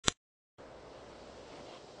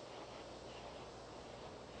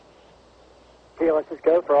let's just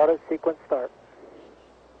go for auto sequence start.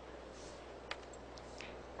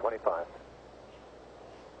 25.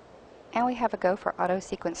 And we have a go for auto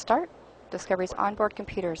sequence start. Discovery's onboard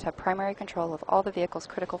computers have primary control of all the vehicle's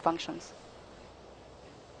critical functions.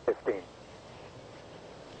 15.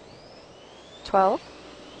 12.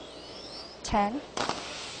 10.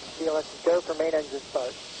 Let's just go for main engine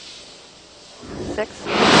start. 6,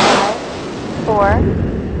 5, 4,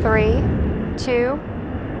 3, 2,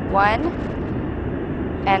 1.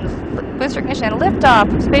 And booster ignition and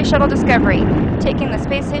liftoff of Space Shuttle Discovery, taking the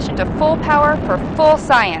space station to full power for full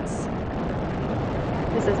science.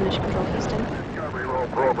 This is Mission Control Houston. Discovery roll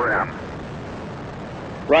program.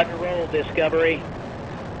 Roger roll, Discovery.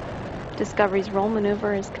 Discovery's roll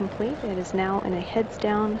maneuver is complete. It is now in a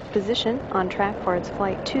heads-down position on track for its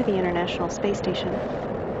flight to the International Space Station.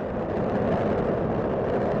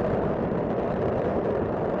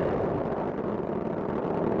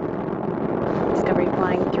 Discovery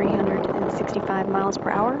flying 365 miles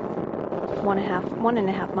per hour,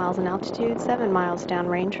 1.5 miles in altitude, 7 miles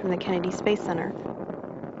downrange from the Kennedy Space Center.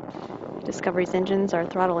 Discovery's engines are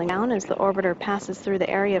throttling down as the orbiter passes through the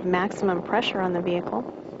area of maximum pressure on the vehicle.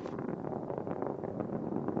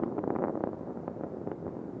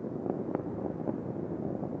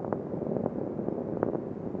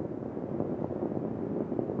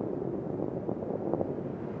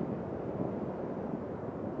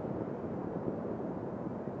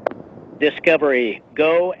 Discovery,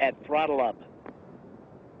 go at throttle up.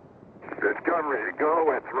 Discovery,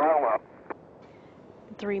 go at throttle up.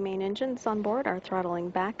 3 main engines on board are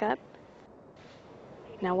throttling back up.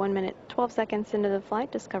 Now 1 minute, 12 seconds into the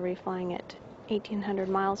flight, Discovery flying at 1,800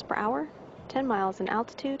 miles per hour, 10 miles in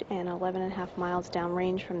altitude, and 11.5 miles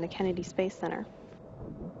downrange from the Kennedy Space Center.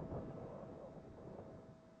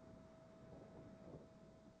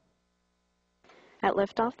 At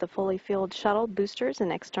liftoff, the fully fueled shuttle, boosters,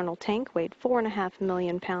 and external tank weighed 4.5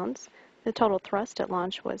 million pounds. The total thrust at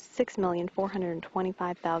launch was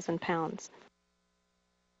 6,425,000 pounds.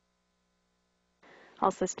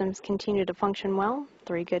 All systems continue to function well.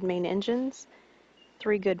 3 good main engines,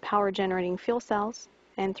 3 good power generating fuel cells,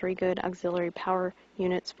 and 3 good auxiliary power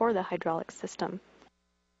units for the hydraulic system.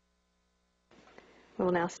 We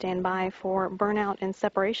will now stand by for burnout and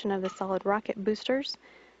separation of the solid rocket boosters.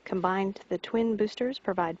 Combined, the twin boosters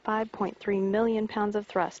provide 5.3 million pounds of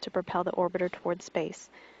thrust to propel the orbiter toward space.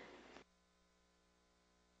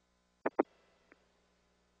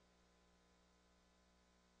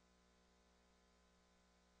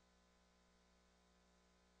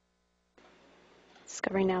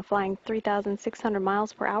 Discovery now flying 3,600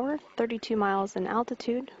 miles per hour, 32 miles in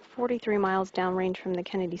altitude, 43 miles downrange from the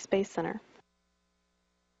Kennedy Space Center.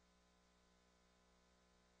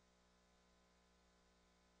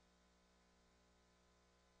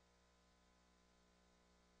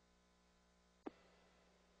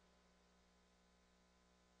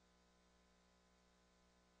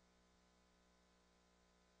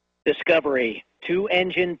 Discovery,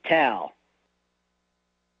 2-engine TAL.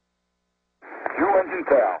 2-engine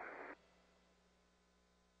TAL.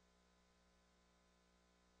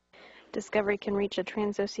 Discovery can reach a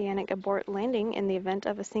transoceanic abort landing in the event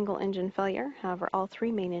of a single engine failure. However, all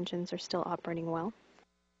 3 main engines are still operating well.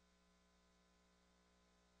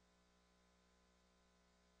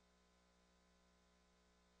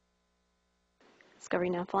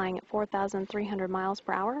 Discovery now flying at 4,300 miles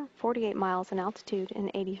per hour, 48 miles in altitude,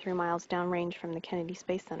 and 83 miles downrange from the Kennedy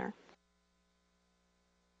Space Center.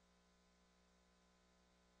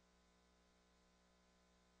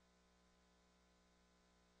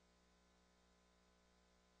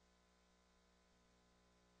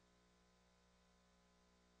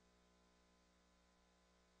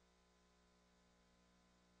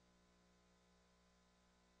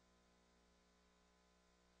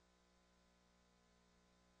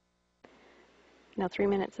 Now 3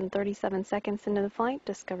 minutes and 37 seconds into the flight,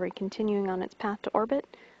 Discovery continuing on its path to orbit,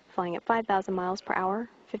 flying at 5,000 miles per hour,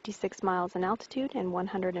 56 miles in altitude, and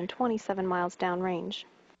 127 miles downrange.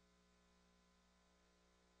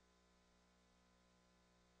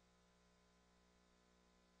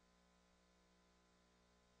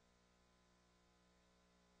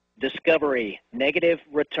 Discovery, negative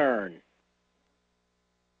return.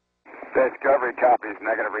 Discovery copies,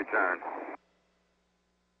 negative return.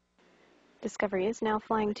 Discovery is now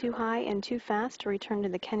flying too high and too fast to return to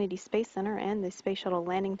the Kennedy Space Center and the Space Shuttle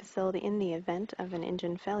landing facility in the event of an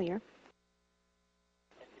engine failure.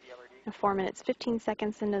 Now 4 minutes, 15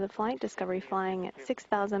 seconds into the flight, Discovery flying at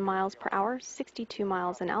 6,000 miles per hour, 62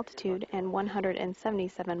 miles in altitude, and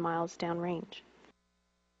 177 miles downrange.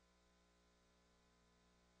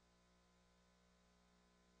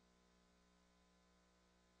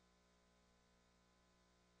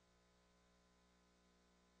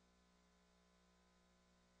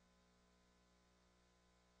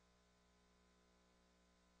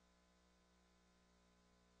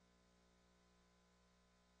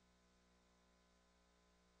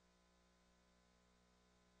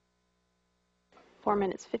 4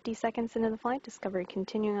 minutes 50 seconds into the flight, Discovery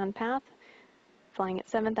continuing on path, flying at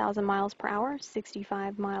 7,000 miles per hour,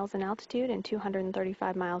 65 miles in altitude, and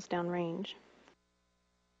 235 miles downrange.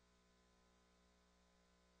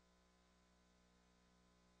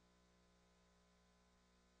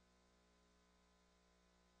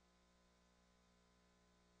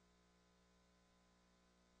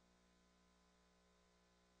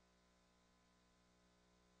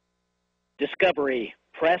 Discovery,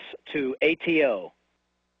 press to ATO.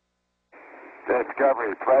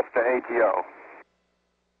 Discovery, press to ATO.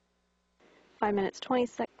 5 minutes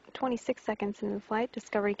 26 seconds into the flight,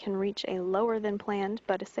 Discovery can reach a lower than planned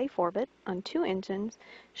but a safe orbit on 2 engines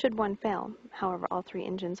should one fail. However, all 3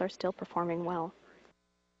 engines are still performing well.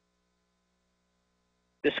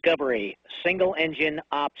 Discovery, single engine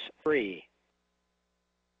ops 3.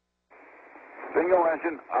 Single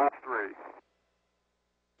engine ops 3.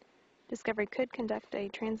 Discovery could conduct a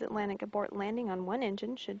transatlantic abort landing on 1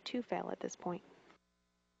 engine should 2 fail at this point.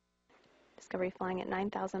 Discovery flying at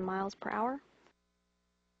 9,000 miles per hour.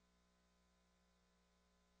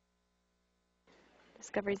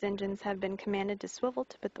 Discovery's engines have been commanded to swivel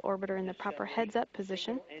to put the orbiter in the proper heads-up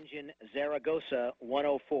position. Single engine Zaragoza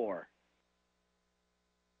 104.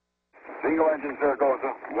 Single engine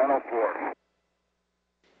Zaragoza 104.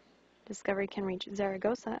 Discovery can reach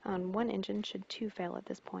Zaragoza on 1 engine should 2 fail at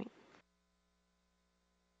this point.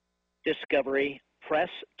 Discovery, press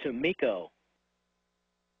to MECO.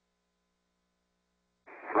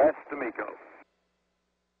 Press to MECO.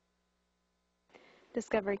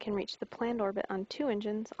 Discovery can reach the planned orbit on 2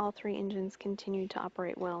 engines. All 3 engines continue to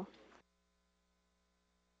operate well.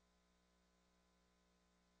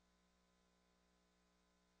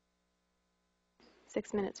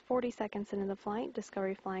 Six minutes 40 seconds into the flight,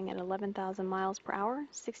 Discovery flying at 11,000 miles per hour,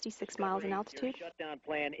 66 miles in altitude. Your shutdown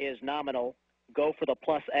plan is nominal. Go for the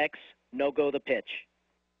plus X, no go the pitch.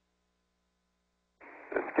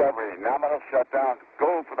 Discovery, nominal shutdown.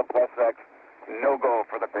 Go for the plus X. No go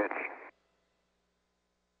for the pitch.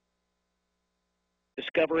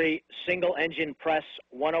 Discovery, single engine press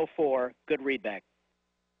 104. Good readback.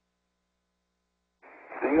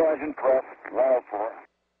 Single engine press 104.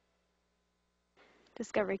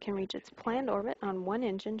 Discovery can reach its planned orbit on 1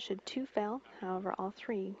 engine should 2 fail. However, all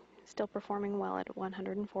 3 still performing well at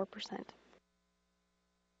 104%.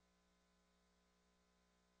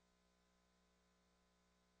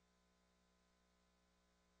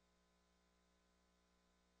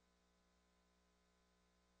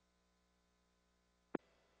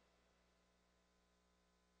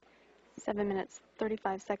 Seven minutes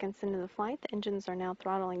 35 seconds into the flight, the engines are now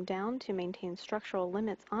throttling down to maintain structural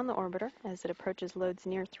limits on the orbiter as it approaches loads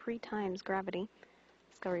near 3 times gravity.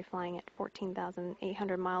 Discovery flying at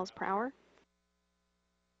 14,800 miles per hour,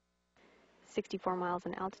 64 miles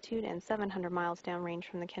in altitude, and 700 miles downrange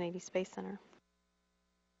from the Kennedy Space Center.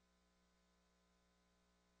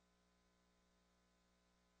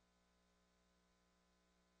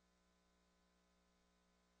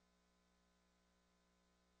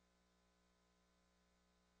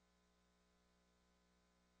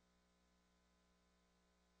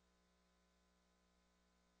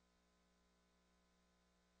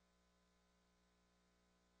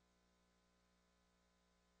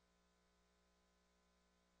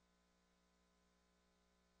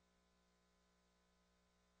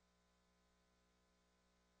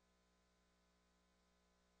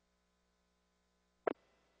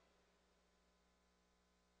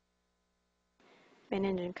 Main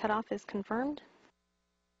engine cutoff is confirmed.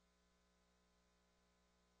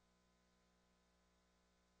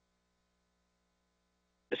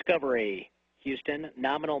 Discovery, Houston,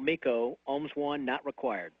 nominal MECO, ohms 1 not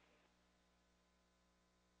required.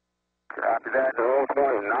 Copy that. Ohms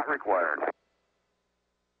 1 not required.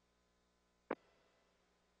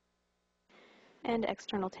 And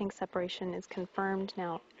external tank separation is confirmed.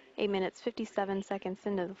 Now 8 minutes 57 seconds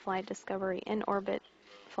into the flight, Discovery in orbit,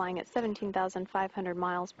 flying at 17,500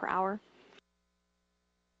 miles per hour.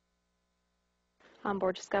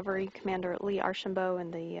 Onboard Discovery, Commander Lee Archambault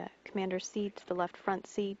in the commander's seat, the left front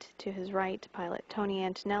seat. To his right, pilot Tony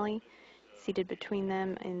Antonelli. Seated between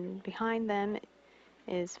them and behind them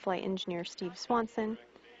is flight engineer Steve Swanson.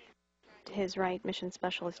 To his right, mission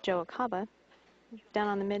specialist Joe Akaba. Down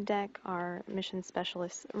on the middeck are mission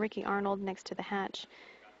specialist Ricky Arnold next to the hatch.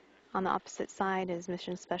 On the opposite side is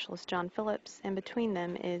mission specialist John Phillips, and between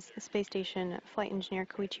them is space station flight engineer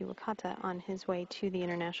Koichi Wakata on his way to the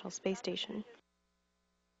International Space Station.